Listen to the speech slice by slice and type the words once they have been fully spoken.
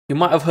You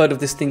might have heard of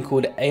this thing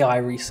called AI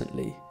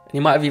recently, and you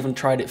might have even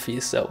tried it for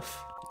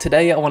yourself.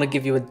 Today I want to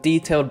give you a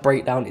detailed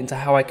breakdown into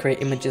how I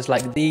create images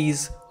like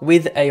these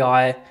with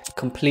AI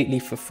completely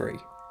for free.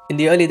 In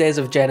the early days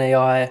of Gen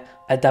AI,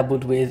 I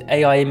dabbled with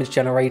AI image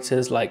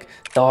generators like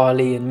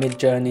DALL-E and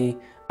Midjourney,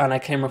 and I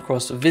came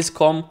across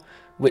Vizcom,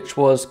 which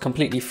was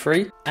completely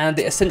free, and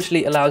it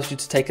essentially allows you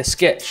to take a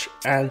sketch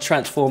and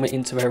transform it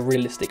into a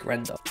realistic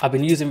render. I've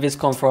been using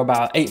Vizcom for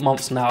about 8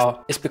 months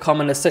now. It's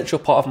become an essential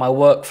part of my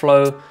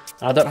workflow,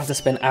 and I don't have to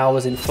spend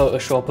hours in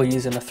Photoshop or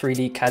using a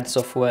 3D CAD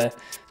software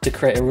to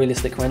create a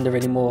realistic render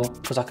anymore,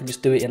 because I can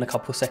just do it in a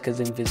couple seconds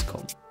in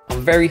Vizcom.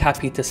 I'm very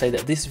happy to say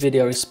that this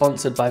video is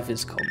sponsored by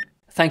Vizcom.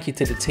 Thank you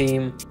to the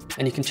team,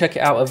 and you can check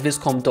it out at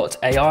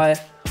vizcom.ai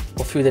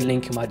or through the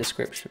link in my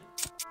description.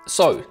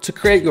 So, to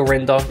create your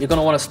render, you're going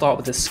to want to start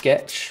with a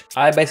sketch.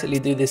 I basically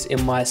do this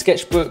in my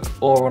sketchbook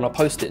or on a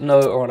post-it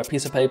note or on a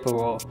piece of paper,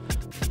 or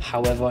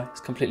however,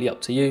 it's completely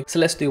up to you. So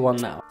let's do one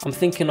now. I'm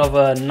thinking of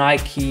a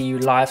Nike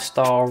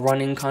lifestyle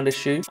running kind of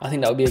shoe. I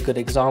think that would be a good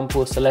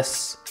example, so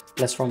let's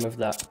run with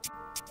that.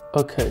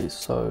 Okay,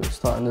 so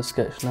starting the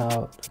sketch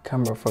now, the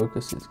camera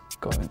focus is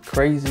going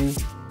crazy.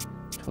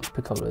 Trying to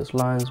pick up those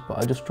lines, but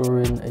I just draw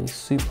in a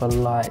super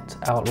light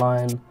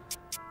outline,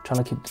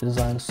 trying to keep the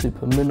design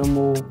super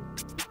minimal.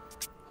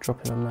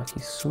 Dropping a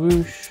Nike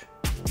swoosh,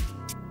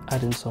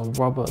 adding some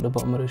rubber at the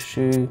bottom of the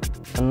shoe,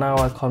 and now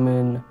I come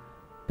in a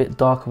bit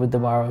darker with the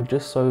barrel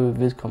just so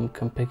Vizcom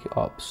can pick it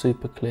up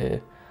super clear.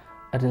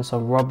 Adding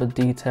some rubber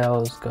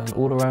details going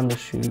all around the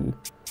shoe,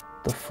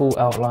 the full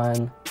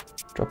outline,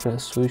 dropping a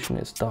swoosh, and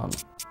it's done.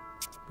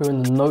 We're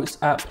in the Notes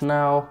app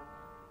now.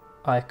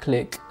 I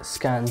click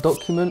Scan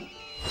Document,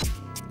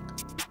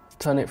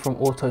 turn it from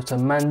auto to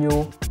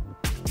manual.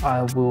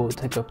 I will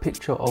take a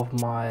picture of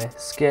my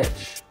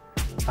sketch.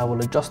 I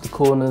will adjust the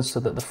corners so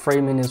that the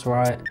framing is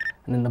right,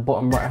 and in the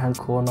bottom right hand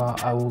corner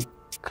I will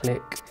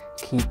click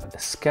Keep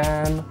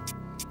Scan.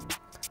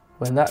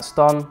 When that's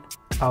done,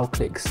 I'll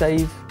click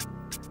Save,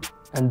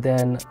 and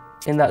then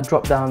in that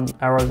drop down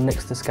arrow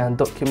next to Scan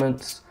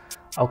Documents,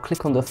 I'll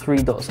click on the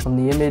 3 dots on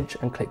the image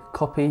and click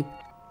Copy.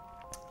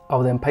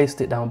 I'll then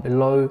paste it down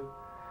below,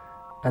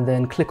 and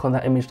then click on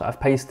that image that I've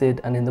pasted,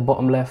 and in the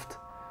bottom left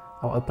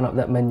I'll open up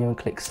that menu and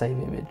click Save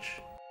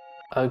Image.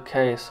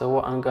 Okay, so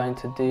what I'm going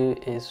to do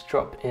is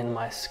drop in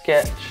my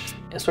sketch.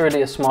 It's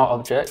already a smart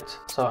object,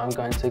 so I'm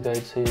going to go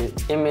to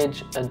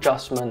Image,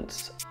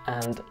 Adjustments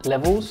and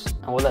Levels.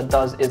 And what that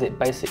does is it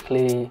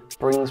basically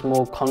brings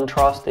more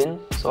contrast in,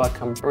 so I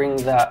can bring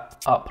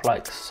that up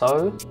like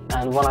so.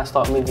 And when I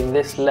start moving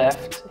this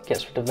left, it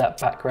gets rid of that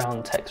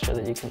background texture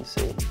that you can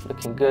see.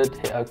 Looking good,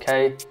 hit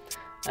OK.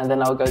 And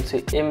then I'll go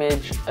to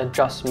Image,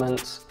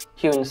 Adjustments,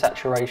 Hue and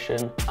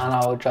Saturation, and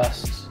I'll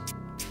just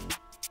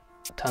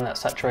turn that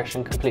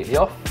saturation completely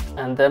off.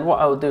 And then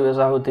what I will do is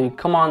I will do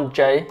Command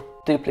J,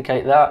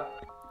 duplicate that,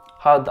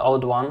 hide the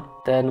old one.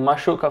 Then my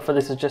shortcut for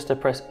this is just to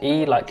press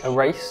E, like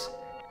erase,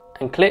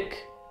 and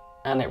click,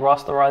 and it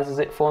rasterizes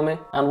it for me.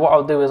 And what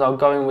I'll do is I'll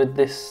go in with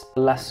this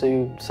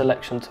lasso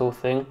selection tool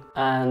thing,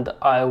 and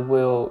I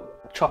will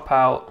chop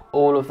out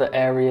all of the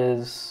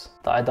areas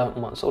that I don't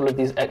want. So all of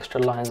these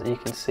extra lines that you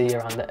can see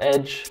around the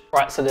edge.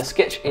 Right, so the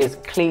sketch is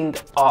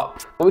cleaned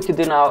up. What we could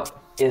do now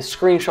is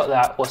screenshot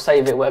that or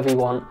save it, whatever you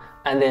want,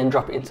 and then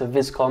drop it into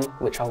Vizcom,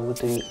 which I will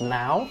do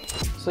now.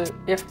 So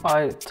if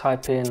I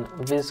type in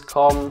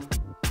Vizcom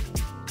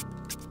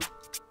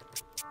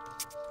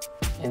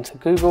into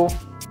Google,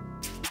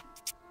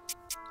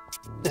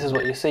 this is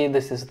what you see.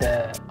 This is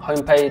their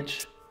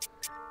homepage.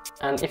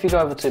 And if you go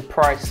over to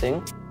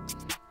pricing,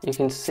 you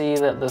can see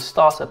that the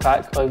starter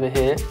pack over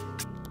here,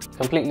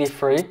 completely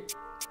free.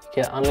 You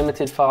get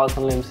unlimited files,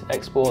 unlimited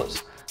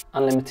exports,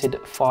 unlimited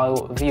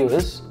file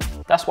viewers.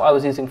 That's what I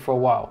was using for a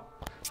while.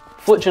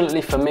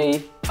 Fortunately for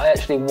me, I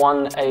actually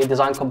won a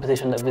design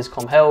competition that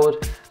Vizcom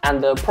held,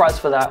 and the prize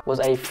for that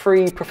was a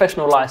free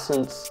professional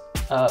license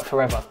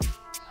forever,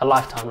 a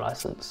lifetime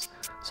license.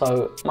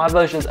 So my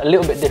version is a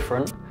little bit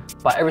different,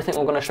 but everything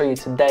I'm going to show you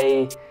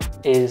today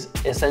is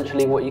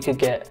essentially what you could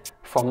get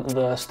from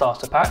the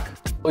starter pack.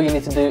 All you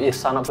need to do is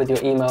sign up with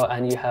your email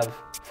and you have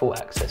full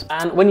access.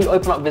 And when you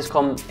open up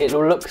Vizcom, it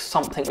will look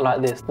something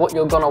like this. What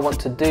you're going to want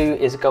to do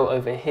is go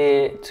over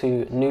here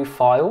to New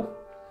File.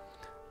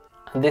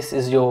 And this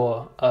is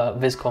your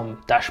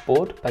Vizcom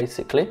dashboard,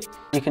 basically.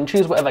 You can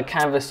choose whatever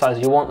canvas size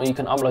you want, or you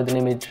can upload an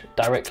image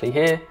directly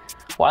here.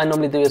 What I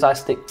normally do is I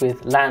stick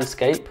with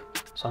landscape.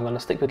 So I'm going to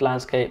stick with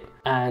landscape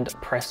and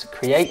press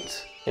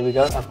create. Here we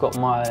go, I've got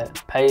my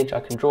page, I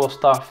can draw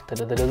stuff,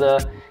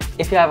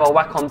 If you have a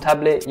Wacom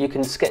tablet, you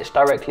can sketch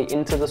directly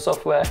into the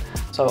software.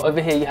 So over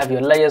here you have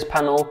your layers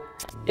panel.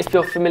 If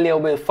you're familiar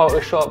with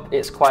Photoshop,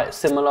 it's quite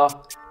similar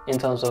in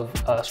terms of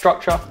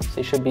structure, so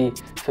you should be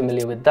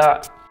familiar with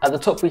that. At the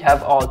top we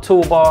have our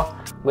toolbar,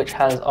 which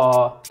has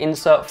our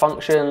insert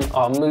function,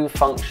 our move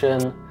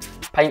function,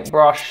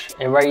 paintbrush,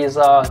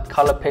 eraser,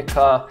 color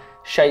picker,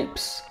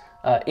 shapes,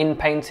 in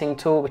painting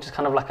tool, which is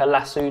kind of like a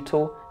lasso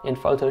tool in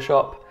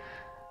Photoshop.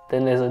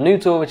 Then there's a new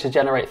tool which is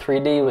generate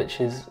 3D, which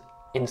is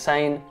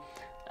insane.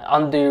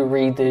 undo,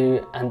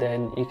 redo, and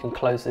then you can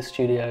close this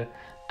studio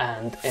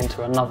and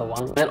enter another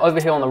one. And then over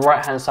here on the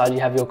right hand side,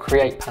 you have your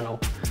create panel,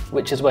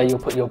 which is where you'll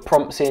put your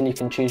prompts in. You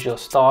can choose your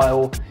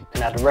style, you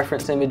can add a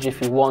reference image if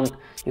you want,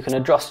 you can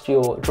adjust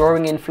your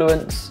drawing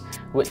influence,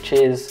 which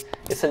is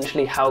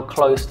essentially how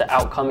close the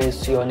outcome is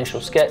to your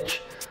initial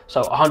sketch.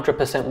 So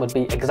 100% would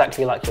be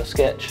exactly like your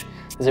sketch,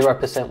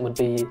 0% would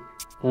be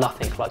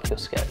nothing like your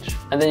sketch.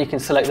 And then you can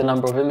select the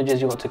number of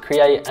images you want to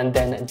create and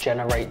then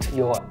generate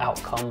your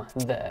outcome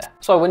there.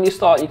 So when you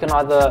start, you can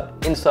either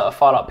insert a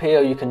file up here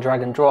or you can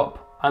drag and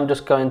drop. I'm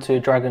just going to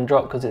drag and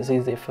drop because it's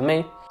easier for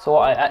me. So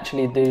what I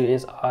actually do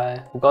is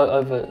I go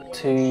over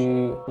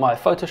to my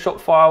Photoshop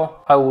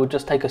file. I will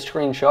just take a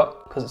screenshot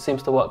because it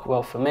seems to work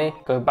well for me.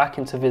 Go back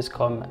into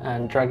Vizcom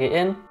and drag it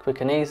in,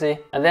 quick and easy.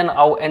 And then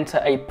I'll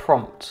enter a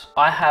prompt.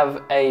 I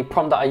have a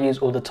prompt that I use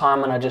all the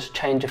time and I just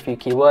change a few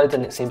keywords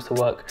and it seems to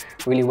work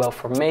really well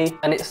for me.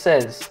 And it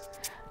says,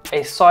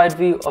 a side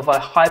view of a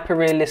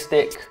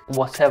hyper-realistic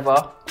whatever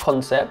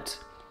concept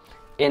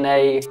in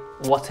a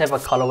whatever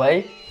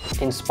colorway,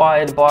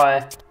 inspired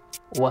by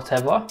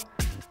whatever,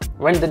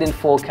 rendered in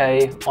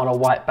 4K on a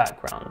white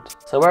background.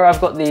 So where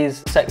I've got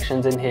these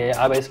sections in here,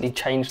 I basically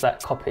changed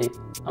that copy.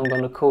 I'm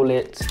going to call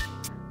it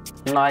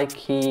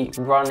Nike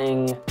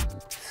running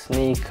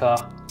sneaker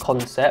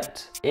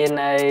concept in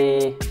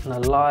a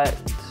light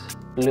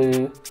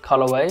blue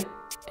colorway,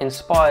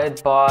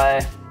 inspired by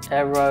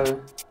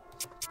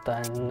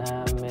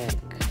aerodynamic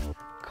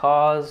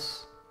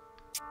cars,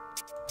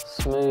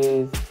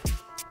 smooth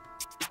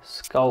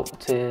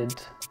sculpted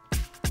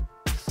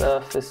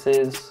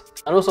surfaces.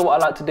 And also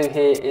what I like to do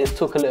here is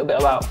talk a little bit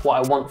about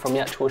what I want from the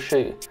actual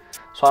shoe.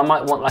 So I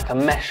might want like a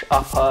mesh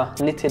upper,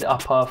 knitted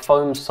upper,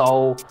 foam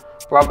sole,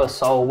 rubber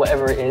sole,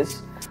 whatever it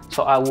is.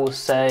 So I will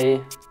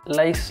say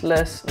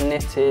laceless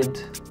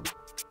knitted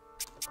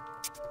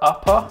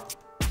upper,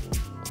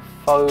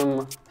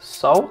 foam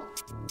sole.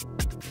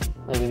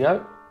 There we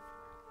go.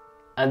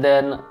 And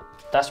then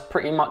that's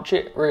pretty much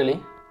it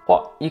really.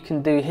 What you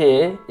can do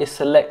here is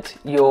select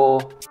your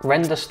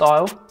render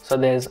style. So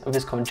there's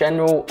Vizcom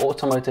General,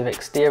 Automotive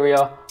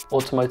Exterior,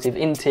 Automotive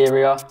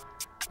Interior,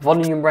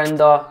 Volume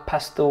Render,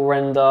 Pastel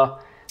Render,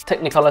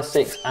 Technicolor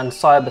 6 and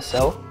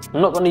Cybercell.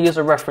 I'm not going to use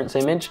a reference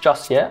image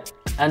just yet.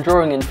 And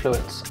Drawing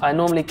Influence. I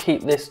normally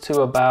keep this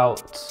to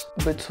about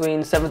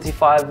between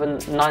 75 and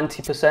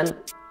 90%.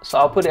 So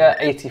I'll put it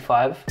at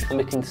 85 and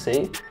we can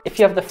see. If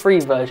you have the free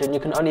version, you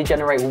can only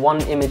generate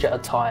one image at a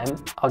time.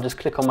 I'll just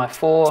click on my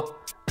 4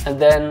 and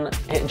then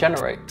hit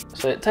generate.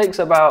 So it takes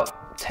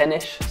about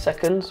 10-ish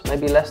seconds,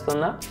 maybe less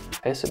than that.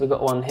 Okay, so we've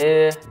got one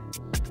here,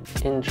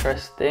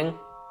 interesting.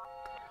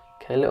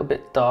 Okay, a little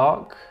bit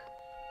dark.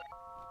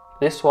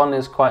 This one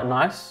is quite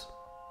nice.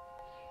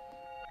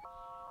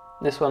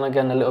 This one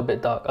again, a little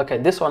bit dark. Okay,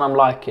 this one I'm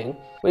liking.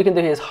 What you can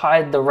do here is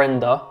hide the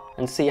render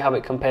and see how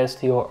it compares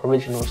to your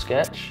original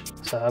sketch.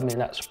 So I mean,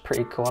 that's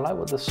pretty cool. I like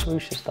what the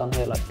swoosh has done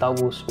here, like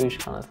double swoosh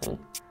kind of thing.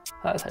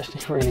 That's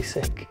actually really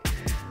sick.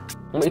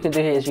 And what you can do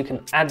here is you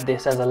can add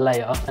this as a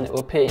layer and it will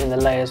appear in the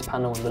layers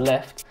panel on the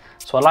left.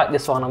 So I like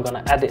this one, I'm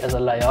going to add it as a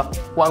layer.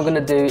 What I'm going to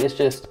do is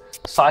just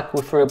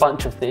cycle through a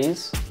bunch of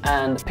these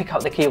and pick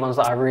out the key ones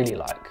that I really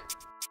like.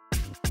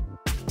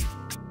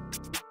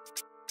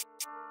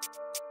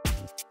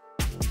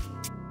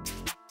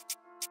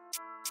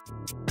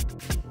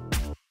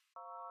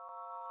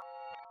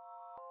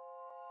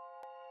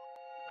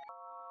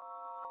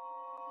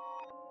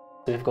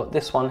 So we've got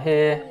this one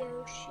here.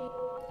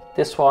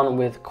 This one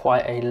with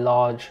quite a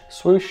large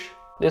swoosh.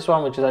 This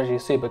one which is actually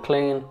super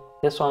clean.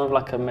 This one with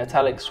like a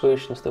metallic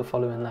swoosh and still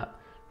following that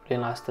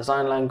really nice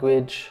design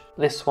language.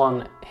 This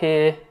one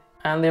here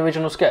and the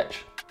original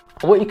sketch.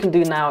 And what you can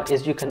do now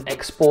is you can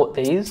export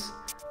these.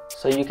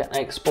 So you can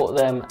export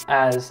them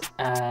as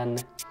an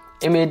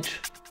image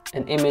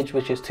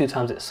which is 2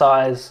 times its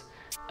size,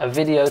 a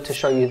video to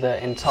show you the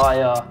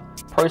entire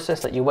process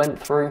that you went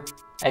through,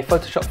 a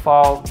Photoshop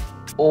file,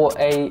 or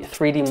a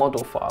 3D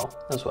model file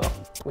as well,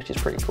 which is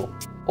pretty cool.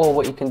 Or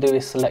what you can do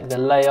is select the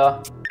layer,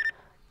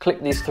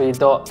 click these 3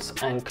 dots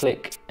and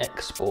click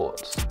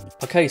export.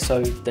 Okay,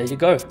 so there you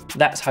go.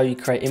 That's how you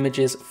create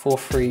images for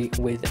free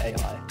with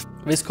AI.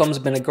 Vizcom's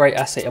been a great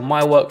asset in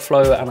my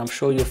workflow and I'm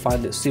sure you'll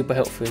find it super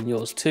helpful in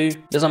yours too.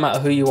 Doesn't matter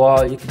who you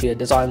are, you could be a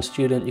design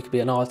student, you could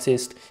be an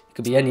artist, you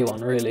could be anyone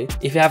really.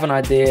 If you have an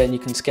idea and you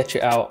can sketch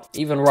it out,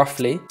 even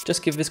roughly,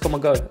 just give Vizcom a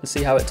go and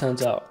see how it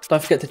turns out.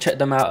 Don't forget to check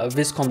them out at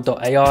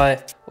vizcom.ai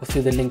or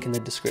through the link in the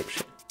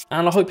description.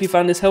 And I hope you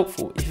found this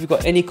helpful. If you've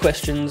got any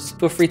questions,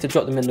 feel free to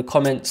drop them in the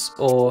comments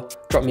or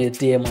drop me a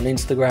DM on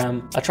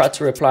Instagram. I try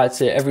to reply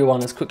to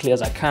everyone as quickly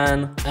as I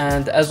can.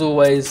 And as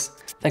always,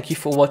 thank you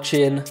for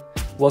watching.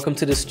 Welcome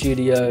to the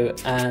studio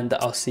and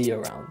I'll see you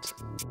around.